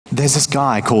there's this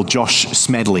guy called Josh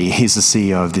Smedley. He's the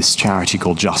CEO of this charity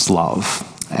called Just Love.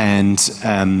 And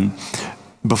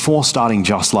before starting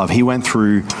Just Love, he went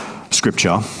through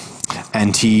Scripture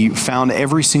and he found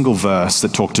every single verse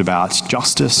that talked about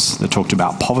justice, that talked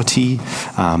about poverty,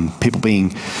 people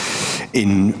being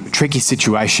in tricky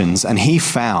situations. And he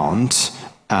found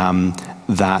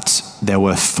that there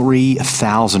were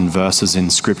 3,000 verses in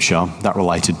Scripture that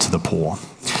related to the poor.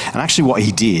 And actually what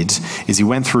he did is he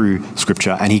went through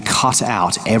Scripture and he cut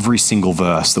out every single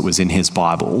verse that was in his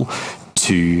Bible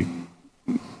to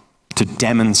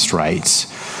demonstrate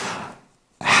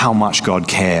how much God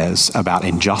cares about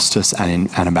injustice and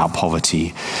about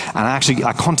poverty. And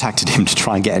I contacted him to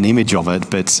try and get an image of it,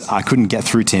 but I couldn't get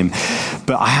through to him.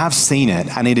 But I have seen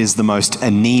it, and it is the most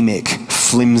anemic,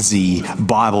 flimsy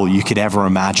Bible you could ever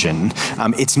imagine.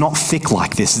 It's not thick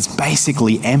like this. It's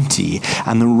basically empty.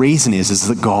 And the reason is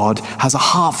that God has a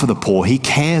heart for the poor. He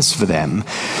cares for them.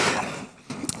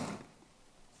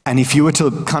 And if you were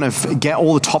to kind of get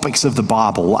all the topics of the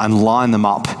Bible and line them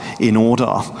up in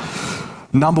order,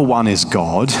 number one is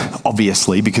God,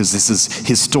 obviously, because this is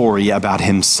his story about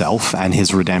himself and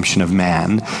his redemption of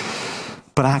man.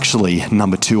 But actually,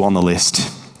 number two on the list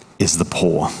is the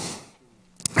poor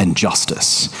and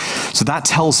justice. So that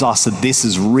tells us that this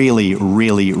is really,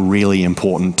 really, really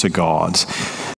important to God.